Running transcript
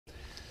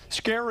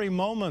Scary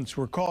moments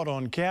were caught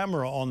on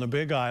camera on the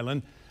Big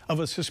Island of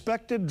a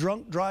suspected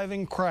drunk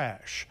driving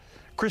crash.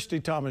 Christy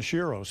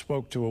Tomashiro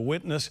spoke to a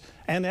witness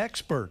and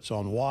experts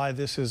on why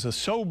this is a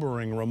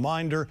sobering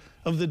reminder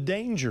of the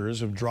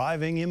dangers of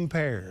driving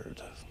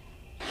impaired.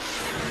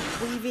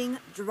 Weaving,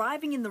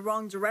 driving in the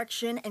wrong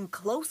direction, and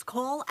close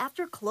call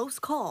after close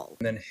call.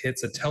 And then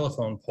hits a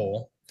telephone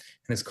pole,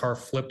 and his car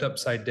flipped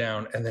upside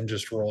down and then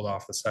just rolled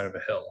off the side of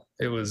a hill.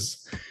 It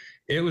was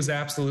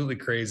absolutely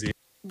crazy.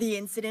 The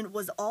incident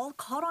was all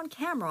caught on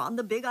camera on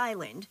the Big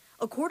Island.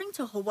 According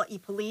to Hawaii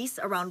police,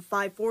 around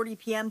 5:40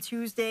 p.m.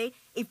 Tuesday,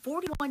 a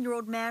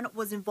 41-year-old man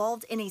was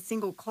involved in a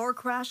single car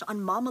crash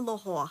on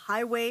Mamalohoa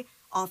Highway.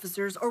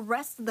 Officers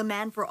arrested the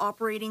man for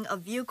operating a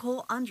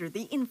vehicle under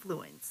the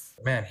influence.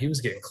 Man, he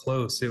was getting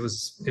close. It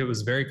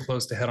was very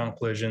close to head-on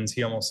collisions.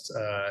 He almost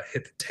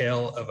hit the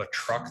tail of a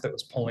truck that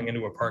was pulling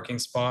into a parking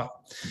spot.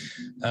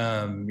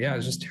 Yeah, it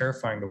was just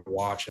terrifying to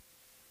watch.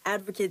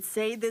 Advocates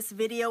say this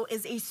video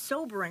is a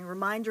sobering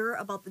reminder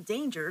about the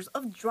dangers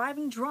of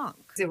driving drunk.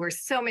 There were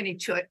so many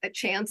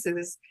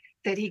chances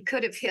that he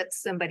could have hit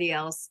somebody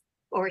else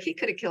or he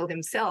could have killed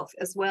himself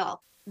as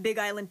well. Big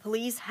Island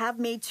police have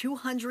made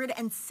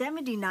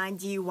 279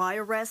 DUI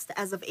arrests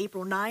as of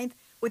April 9th.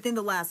 Within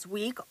the last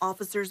week,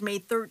 officers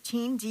made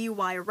 13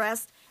 DUI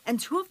arrests, and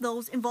 2 of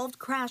those involved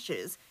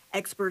crashes.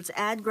 Experts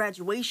add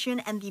graduation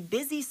and the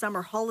busy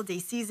summer holiday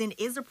season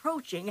is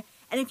approaching,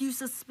 and if you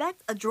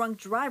suspect a drunk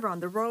driver on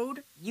the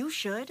road, you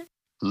should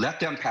let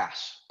them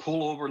pass.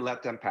 Pull over,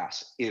 let them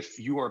pass. If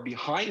you are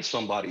behind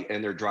somebody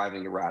and they're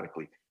driving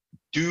erratically,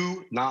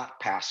 do not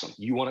pass them.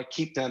 You want to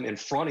keep them in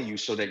front of you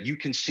so that you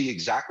can see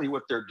exactly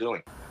what they're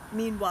doing.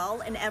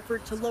 Meanwhile, an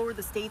effort to lower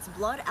the state's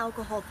blood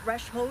alcohol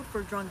threshold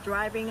for drunk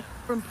driving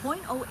from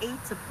 0.08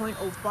 to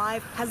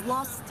 0.05 has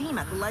lost steam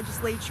at the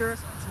legislature.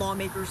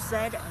 Lawmakers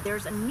said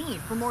there's a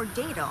need for more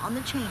data on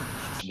the change.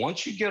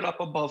 Once you get up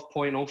above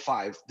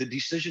 0.05, the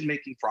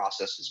decision-making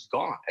process is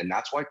gone, and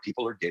that's why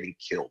people are getting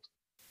killed.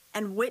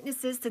 And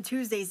witnesses to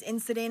Tuesday's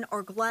incident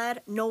are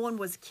glad no one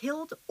was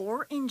killed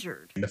or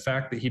injured. And the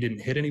fact that he didn't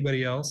hit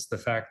anybody else, the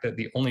fact that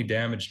the only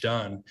damage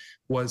done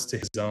was to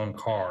his own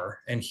car,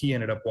 and he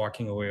ended up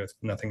walking away with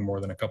nothing more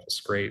than a couple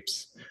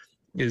scrapes,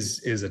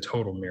 is a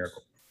total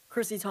miracle.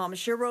 Chrissy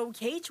Tomashiro,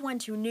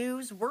 KHON2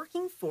 News,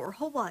 working for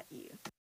Hawaii.